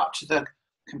suggest you go up to the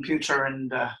computer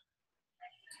and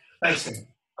face it.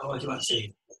 Oh, what do you want to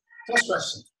see? First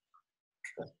question.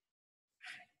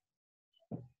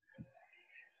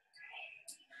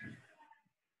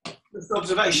 First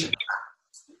observation.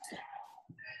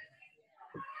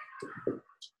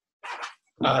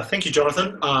 Thank you,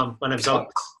 Jonathan. My name's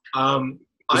Alex.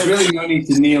 There's really no need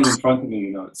to kneel in front of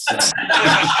me, It's,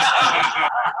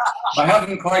 I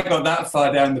haven't quite got that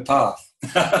far down the path.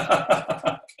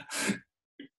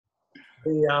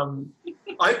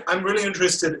 I'm really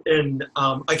interested in,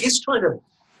 I guess, trying to,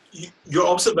 your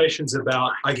observations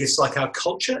about, I guess, like our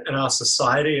culture and our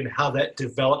society and how that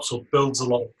develops or builds a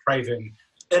lot of craving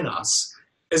in us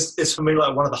is for me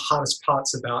like one of the hardest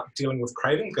parts about dealing with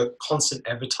craving, the constant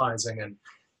advertising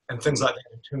and things like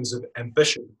that in terms of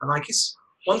ambition. And I guess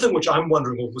one thing which I'm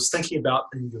wondering or was thinking about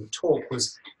in your talk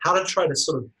was how to try to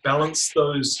sort of balance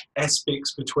those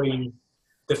aspects between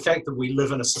the fact that we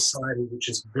live in a society which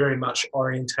is very much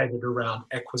orientated around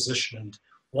acquisition and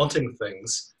wanting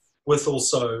things, with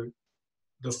also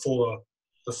the four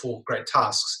great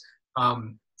tasks.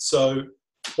 So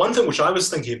one thing which I was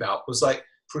thinking about was like,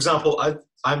 for example,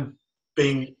 I'm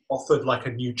being offered like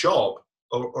a new job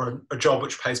or a job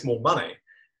which pays more money.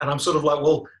 And I'm sort of like,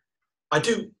 well,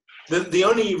 the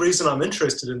only reason I'm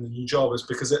interested in the new job is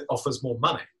because it offers more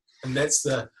money. And that's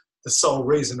the sole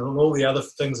reason. And all the other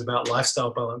things about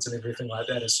lifestyle balance and everything like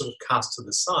that is sort of cast to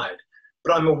the side.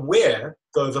 But I'm aware,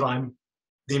 though, that I'm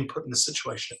then put in the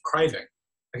situation of craving.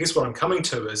 I guess what I'm coming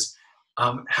to is,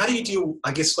 how do you deal,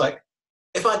 I guess, like,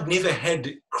 if I'd never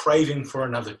had craving for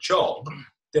another job,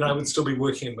 then I would still be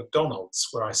working at McDonald's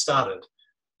where I started.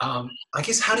 I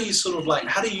guess, how do you sort of like,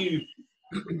 do you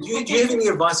have any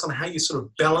advice on how you sort of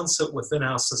balance it within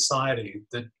our society,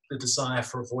 the desire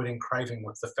for avoiding craving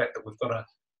with the fact that we've got to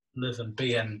live and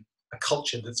be in a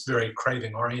culture that's very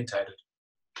craving orientated?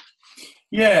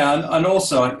 Yeah, and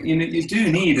also, you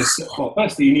do need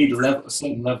firstly, you need a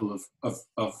certain level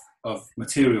of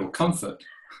material comfort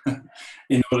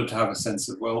in order to have a sense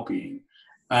of well-being.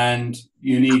 And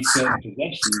you need certain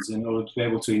possessions in order to be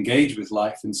able to engage with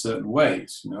life in certain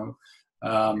ways,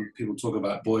 People talk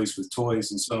about boys with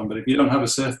toys and so on, but if you don't have a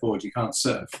surfboard, you can't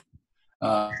surf.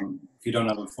 If you don't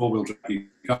have a four-wheel drive, you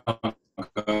can't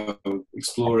go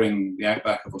exploring the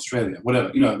outback of Australia,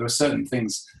 whatever. There are certain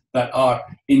things that are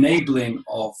enabling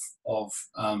of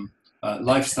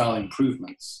lifestyle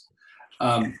improvements.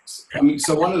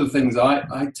 So one of the things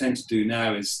I tend to do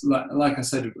now is, like I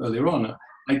said earlier on,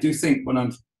 I do think when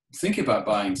I'm thinking about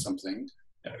buying something,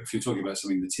 if you're talking about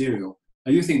something material, I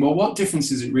do think, well, what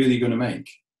difference is it really going to make?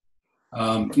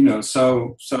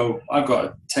 So I've got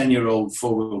a 10-year-old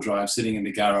four-wheel drive sitting in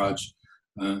the garage,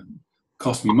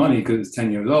 cost me money because it's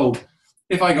 10 years old.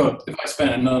 If I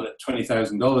spent another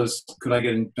 $20,000, could I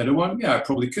get a better one? Yeah, I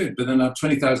probably could. But then I have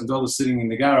 $20,000 sitting in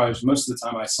the garage. Most of the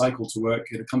time I cycle to work.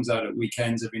 It comes out at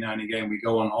weekends every now and again. We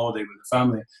go on holiday with the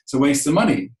family. It's a waste of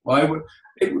money. Why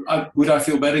would I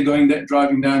feel better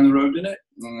driving down the road in it?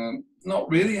 Not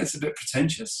really. It's a bit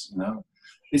pretentious,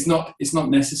 It's not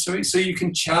necessary. So you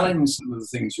can challenge some of the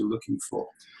things you're looking for.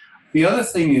 The other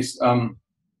thing is,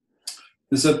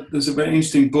 there's a very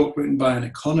interesting book written by an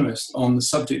economist on the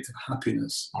subject of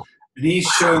happiness. And he's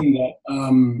shown that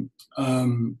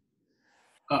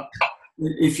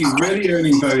if you're really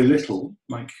earning very little,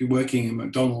 like you're working in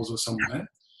McDonald's or somewhere,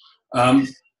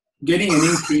 getting an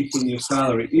increase in your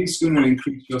salary is going to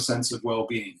increase your sense of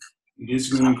well-being. It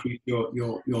is going to increase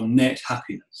your net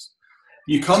happiness.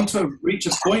 You come to reach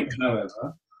a point,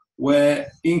 however, where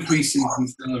increases in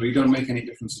salary don't make any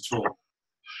difference at all.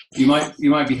 You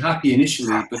might be happy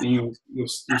initially, but then you'll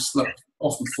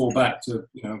often fall back to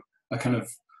a kind of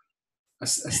a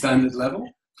standard level,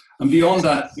 and beyond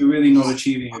that, you're really not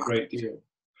achieving a great deal.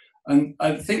 And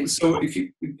I think so. If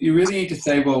you really need to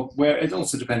say, well, where it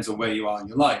also depends on where you are in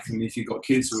your life. I mean, if you've got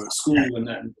kids who are at school and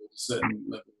at a certain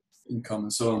level of income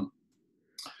and so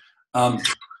on.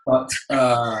 But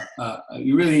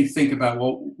you really need to think about,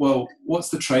 well, what's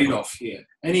the trade-off here?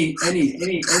 Any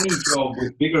job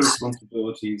with bigger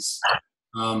responsibilities,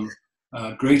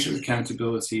 greater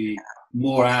accountability,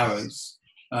 more hours,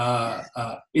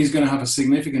 is going to have a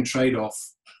significant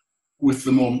trade-off with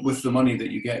the money that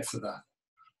you get for that.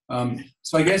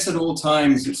 So I guess at all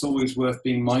times it's always worth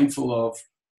being mindful of,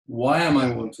 why am I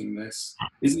wanting this?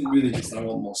 Is it really just I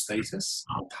want more status,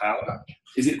 more power?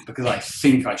 Is it because I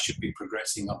think I should be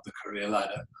progressing up the career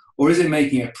ladder? Or is it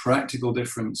making a practical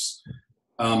difference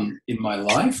in my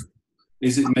life?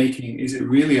 Is it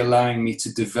really allowing me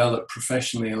to develop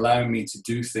professionally, allowing me to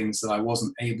do things that I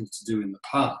wasn't able to do in the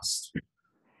past?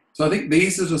 So I think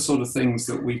these are the sort of things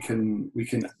that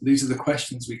these are the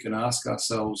questions we can ask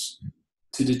ourselves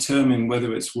to determine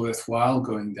whether it's worthwhile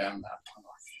going down that path.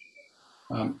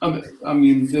 I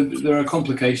mean, there are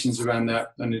complications around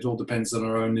that, and it all depends on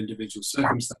our own individual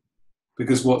circumstance,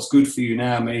 because what's good for you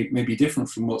now may be different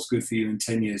from what's good for you in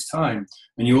 10 years' time.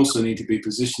 And you also need to be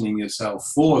positioning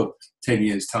yourself for 10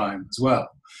 years' time as well.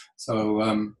 So,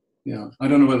 I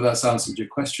don't know whether that's answered your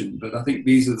question, but I think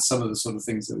these are some of the sort of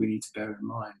things that we need to bear in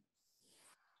mind.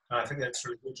 I think that's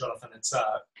really good, Jonathan. It's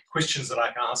questions that I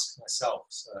can ask myself.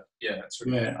 So, yeah, that's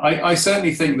really good. I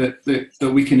certainly think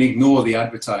that we can ignore the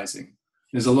advertising.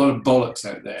 There's a lot of bollocks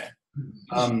out there.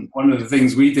 One of the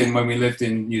things we did when we lived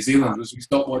in New Zealand was we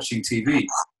stopped watching TV,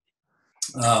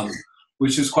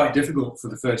 which was quite difficult for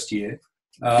the first year.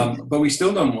 But we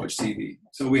still don't watch TV.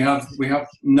 So we have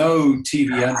no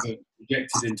TV advert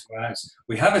projected into our house.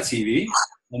 We have a TV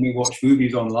and we watch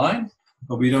movies online,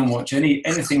 but we don't watch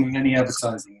anything with any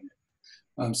advertising in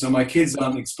it. So my kids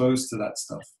aren't exposed to that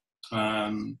stuff.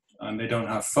 And they don't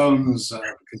have phones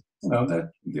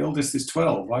because the oldest is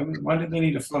 12. Why do they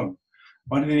need a phone?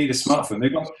 Why do they need a smartphone?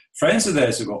 They've got friends of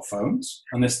theirs who've got phones,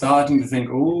 and they're starting to think,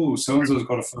 oh, so-and-so's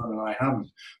got a phone and I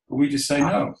haven't. But we just say,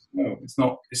 no, it's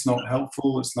not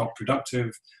helpful, it's not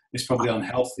productive, it's probably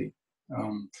unhealthy.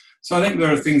 So I think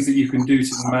there are things that you can do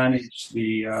to manage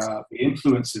the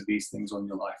influence of these things on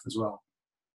your life as well.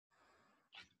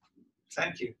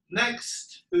 Thank you.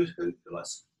 Next, who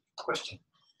last question?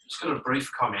 Just got a brief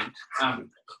comment.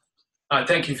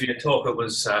 Thank you for your talk. It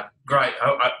was great.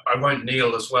 I won't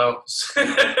kneel as well.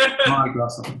 My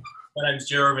name's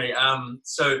Jeremy.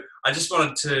 So I just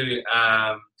wanted to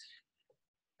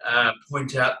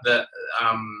point out that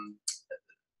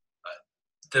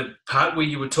the part where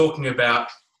you were talking about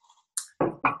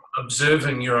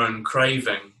observing your own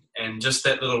craving, and just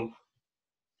that little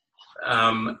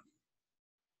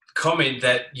comment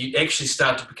that you actually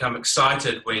start to become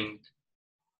excited when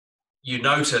you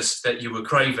noticed that you were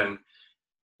craving,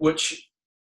 which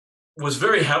was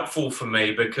very helpful for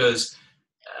me, because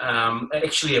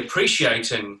actually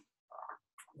appreciating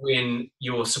when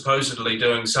you're supposedly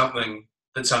doing something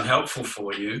that's unhelpful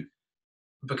for you,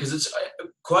 because it's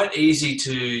quite easy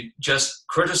to just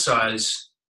criticize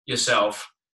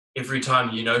yourself every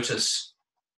time you notice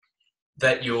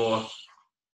that you're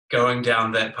going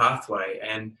down that pathway,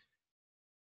 and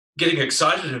getting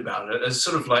excited about it is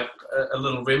sort of like a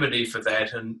little remedy for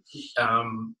that, and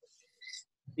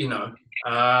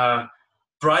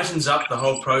brightens up the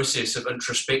whole process of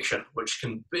introspection, which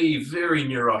can be very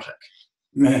neurotic.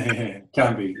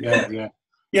 Can be, yeah.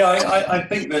 Yeah, I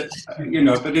think that,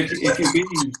 but if you're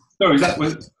being... Sorry,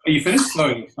 are you finished?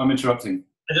 Sorry, I'm interrupting.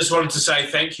 I just wanted to say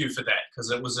thank you for that,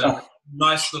 because it was a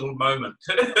nice little moment.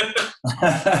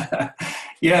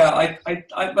 Yeah,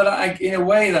 but in a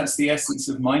way, that's the essence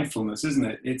of mindfulness, isn't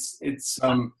it?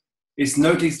 It's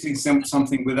noticing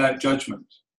something without judgment,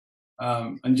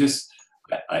 and just.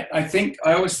 I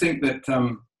always think that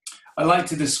I like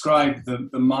to describe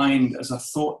the mind as a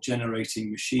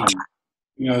thought-generating machine.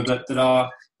 That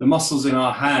the muscles in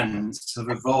our hands have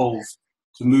evolved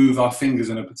to move our fingers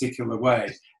in a particular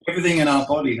way. Everything in our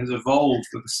body has evolved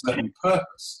with a certain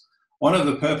purpose. One of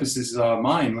the purposes of our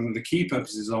mind, one of the key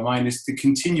purposes of our mind, is to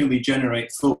continually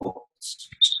generate thoughts.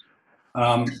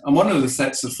 And one of the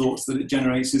sets of thoughts that it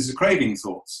generates is the craving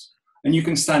thoughts. And you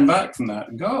can stand back from that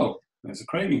and go, oh, there's a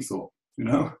craving thought,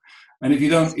 And if you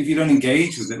don't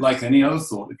engage with it, like any other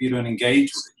thought, if you don't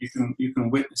engage with it, you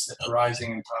can witness it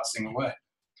arising and passing away.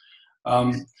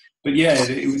 But yeah,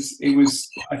 it was.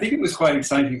 I think it was quite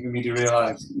exciting for me to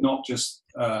realize not just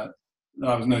that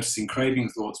I was noticing craving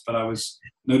thoughts, but I was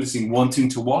noticing wanting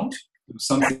to want. There was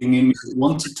something in me that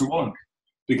wanted to want,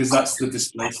 because that's the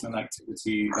displacement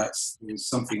activity. There's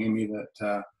something in me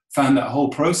that found that whole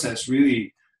process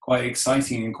really quite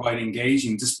exciting and quite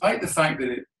engaging, despite the fact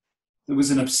that there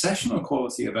was an obsessional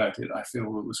quality about it. I feel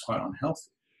it was quite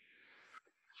unhealthy.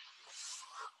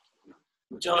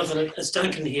 Jonathan, it's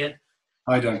Duncan here.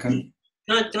 Hi, Duncan.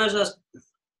 Can I just ask,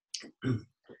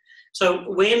 so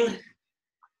when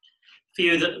for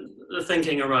you the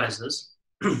thinking arises,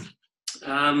 you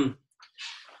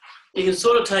can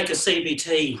sort of take a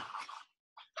CBT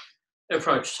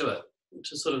approach to it,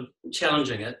 which is sort of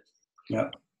challenging it. Yeah.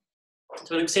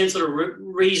 To an extent, sort of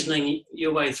reasoning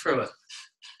your way through it.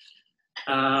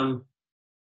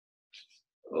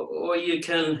 Or you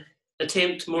can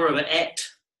attempt more of an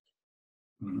act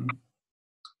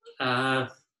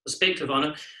perspective on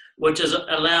it, which is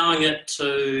allowing it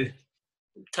to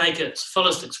take its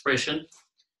fullest expression,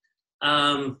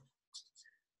 and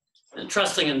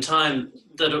trusting in time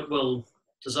that it will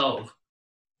dissolve.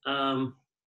 And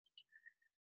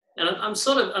I'm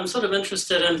sort of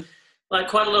interested in, like,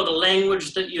 quite a lot of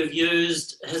language that you've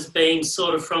used has been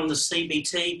sort of from the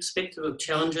CBT perspective of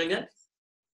challenging it.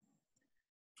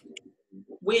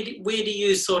 Where do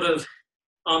you sort of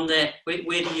on that?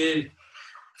 Where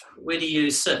do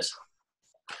you sit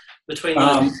between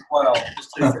those? Well,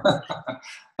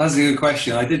 that's a good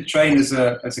question. I did train as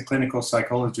a clinical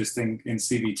psychologist in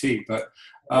CBT, but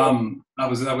that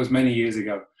was many years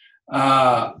ago.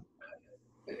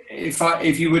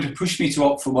 If you were to push me to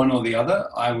opt for one or the other,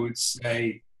 I would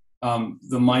say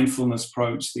the mindfulness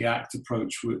approach, the ACT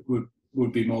approach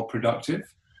would be more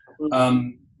productive.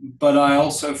 But I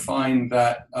also find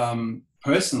that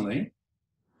personally,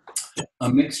 a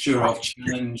mixture of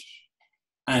challenge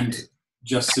and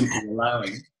just simply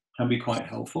allowing can be quite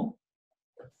helpful.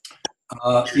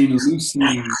 In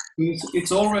loosening,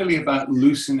 it's all really about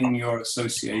loosening your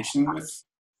association with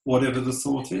whatever the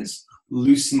thought is,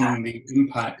 loosening the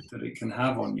impact that it can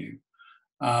have on you,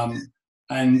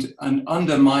 and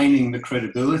undermining the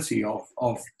credibility of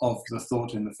the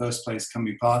thought in the first place can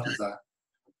be part of that,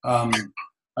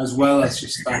 as well as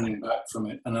just standing back from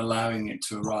it and allowing it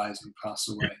to arise and pass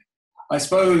away. I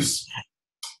suppose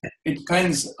it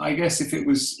depends. I guess if it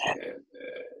was,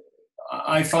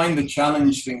 I find the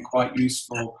challenge thing quite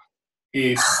useful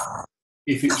if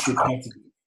it's repetitive.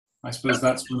 I suppose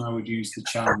that's when I would use the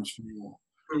challenge more.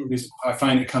 If I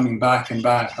find it coming back and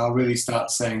back, I'll really start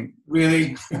saying,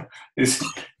 "Really, is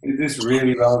this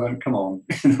really relevant? Come on,"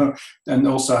 you know, and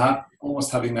also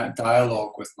almost having that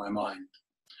dialogue with my mind.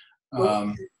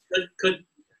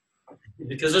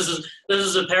 Because this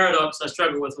is a paradox I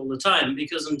struggle with all the time.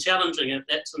 Because in challenging it,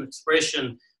 that's an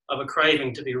expression of a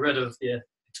craving to be rid of their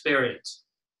experience.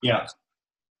 Yeah.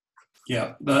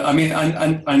 But, I mean,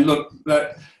 and look,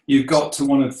 that you've got to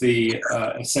one of the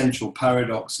essential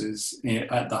paradoxes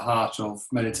at the heart of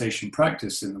meditation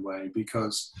practice in a way,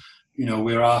 because, you know,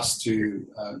 we're asked to,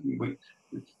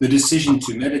 the decision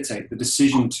to meditate, the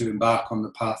decision to embark on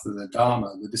the path of the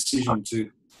dharma, the decision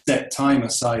to set time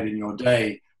aside in your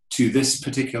day to this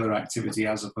particular activity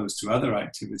as opposed to other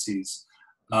activities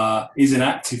is an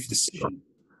active decision.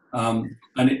 And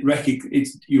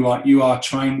you are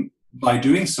trying, by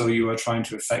doing so, you are trying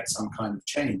to affect some kind of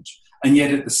change. And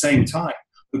yet at the same time,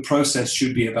 the process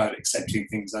should be about accepting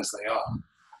things as they are.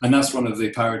 And that's one of the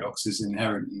paradoxes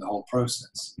inherent in the whole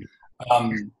process.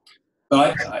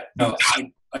 But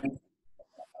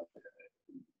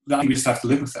we just have to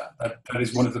live with that. That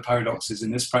is one of the paradoxes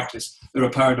in this practice. There are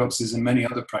paradoxes in many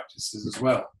other practices as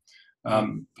well.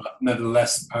 But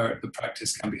nevertheless, the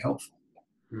practice can be helpful.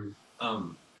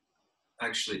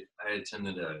 Actually, I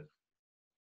attended a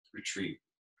retreat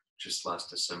just last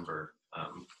December.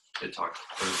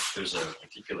 There's a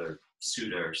particular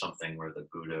sutta or something where the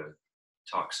Buddha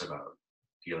talks about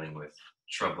dealing with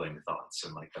troubling thoughts,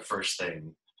 and like the first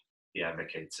thing he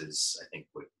advocates is, I think,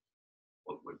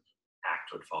 what would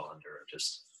ACT would fall under,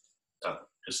 just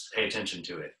pay attention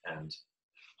to it, and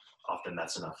often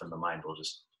that's enough, and the mind will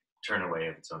just turn away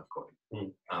of its own accord.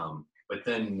 But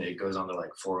then it goes on to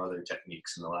like 4 other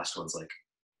techniques, and the last one's like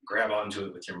grab onto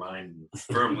it with your mind and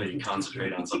firmly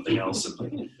concentrate on something else, and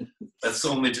like, that's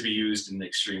only to be used in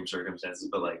extreme circumstances.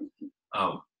 But like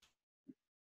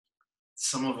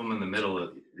some of them in the middle,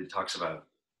 it talks about,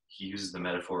 he uses the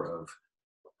metaphor of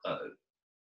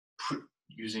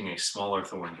using a smaller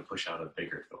thorn to push out a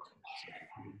bigger thorn.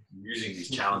 So using these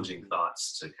challenging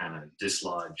thoughts to kind of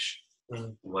dislodge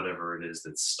whatever it is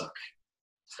that's stuck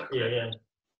there.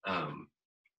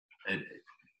 And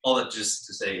all that just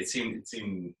to say, it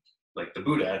seemed like the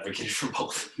Buddha advocated for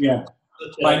both. Yeah.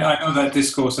 I know that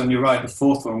discourse, and you're right, the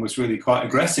 4th one was really quite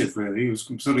aggressive, really. It was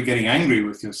sort of getting angry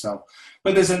with yourself.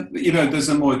 But there's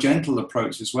a more gentle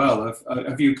approach as well.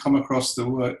 Have you come across the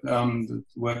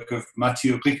work of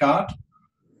Mathieu Ricard?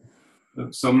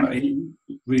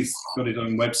 He's got his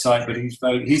own website, but he's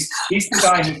the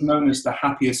guy who's known as the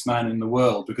happiest man in the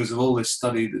world because of all this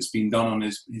study that's been done on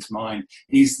his mind.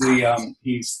 He's the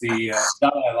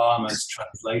Dalai Lama's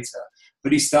translator,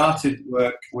 but he started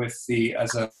work with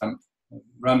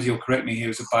Ramsey will correct me, he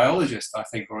was a biologist, I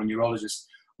think, or a neurologist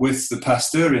with the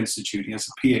Pasteur Institute. He has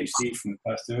a PhD from the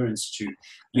Pasteur Institute,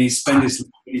 and he spent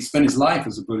his life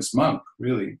as a Buddhist monk,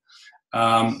 really.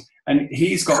 And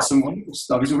he's got some wonderful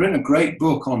stuff. He's written a great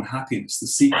book on happiness, The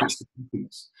Secrets of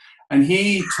Happiness. And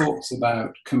he talks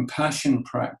about compassion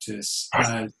practice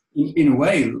as, in a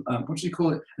way, what do you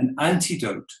call it? An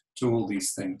antidote to all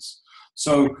these things.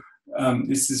 So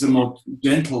this is a more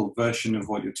gentle version of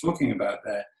what you're talking about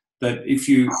there. That if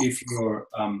you're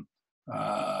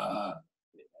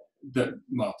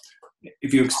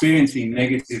experiencing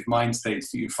negative mind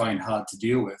states that you find hard to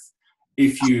deal with,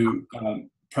 if you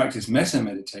practice metta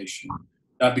meditation,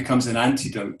 that becomes an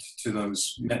antidote to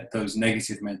those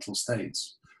negative mental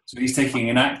states. So he's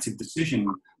taking an active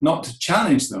decision not to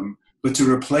challenge them, but to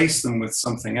replace them with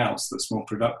something else that's more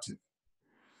productive.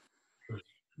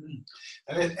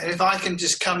 And if I can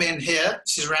just come in here,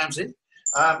 this is Ramsey.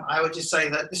 I would just say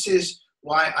that this is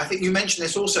why I think you mentioned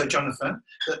this also, Jonathan,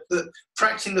 that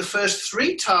practicing the first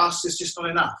 3 tasks is just not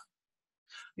enough.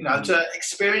 You know, to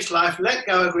experience life, let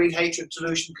go of greed, hatred,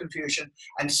 delusion, confusion,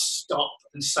 and stop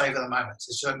and savor the moments.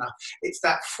 It's not enough. It's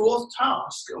that 4th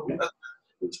task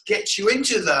which gets you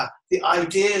into the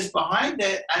ideas behind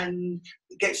it and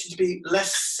gets you to be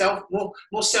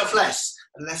more selfless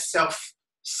and less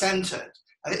self-centered.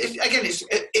 And again, it's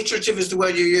iterative is the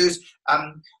word you use.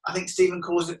 I think Stephen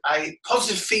calls it a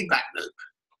positive feedback loop.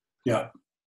 Yeah.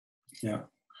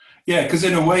 Because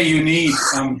in a way, you need.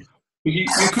 You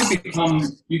could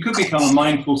become a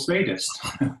mindful sadist.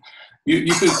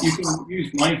 you can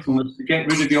use mindfulness to get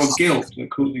rid of your guilt at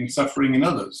causing suffering in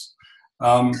others.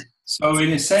 So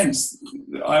in a sense,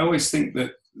 I always think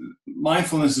that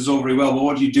mindfulness is all very well, but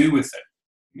what do you do with it?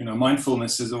 You know,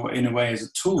 mindfulness is in a way is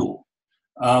a tool.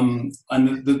 And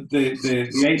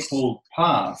the Eightfold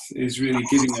Path is really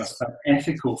giving us that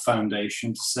ethical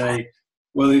foundation to say,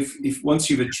 well, if once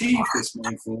you've achieved this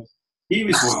mindfulness, here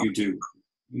is what you do.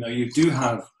 You know, you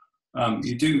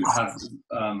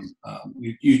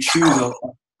choose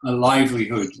a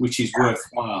livelihood which is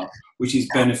worthwhile, which is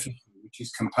beneficial, which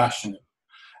is compassionate,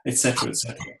 etc.,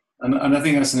 etc. And I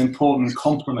think that's an important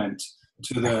complement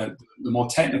to the more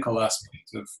technical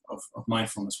aspect of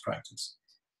mindfulness practice.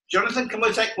 Jonathan, can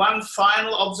we take one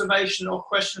final observation or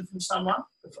question from someone?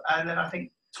 And then I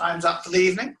think time's up for the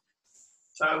evening.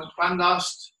 So one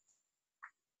last.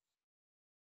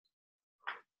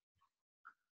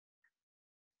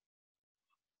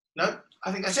 No,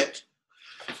 I think that's it.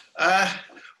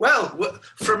 Well,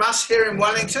 from us here in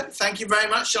Wellington, thank you very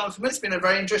much, Jonathan. It's been a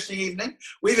very interesting evening.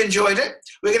 We've enjoyed it.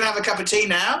 We're going to have a cup of tea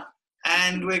now,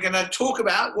 and we're going to talk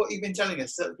about what you've been telling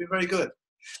us. That's been very good.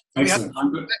 Excellent. We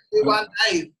hope to do one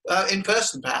day in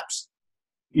person, perhaps.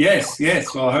 Yes.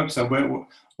 Well, I hope so.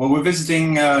 We're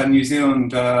visiting New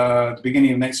Zealand at the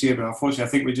beginning of next year, but unfortunately, I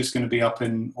think we're just going to be up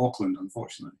in Auckland,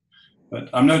 unfortunately. But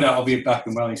I'm no doubt I'll be back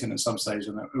in Wellington at some stage,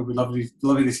 and it'll be lovely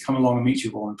to come along and meet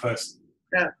you all in person.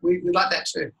 Yeah, we like that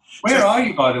too. Where are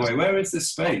you, by the way? Where is this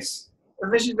space?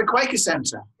 This is the Quaker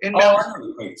Centre in Melbourne. I know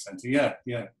the Quaker Centre. Yeah.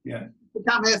 We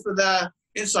come here for the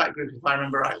Insight Group, if I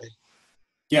remember rightly.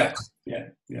 Yeah. I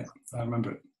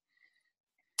remember it.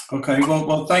 Okay.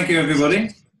 Well, thank you, everybody.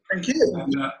 Thank you.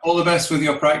 And all the best with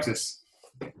your practice.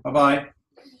 Bye-bye.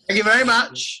 Thank you very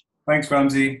much. Thanks,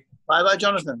 Ramsey. Bye-bye,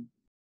 Jonathan.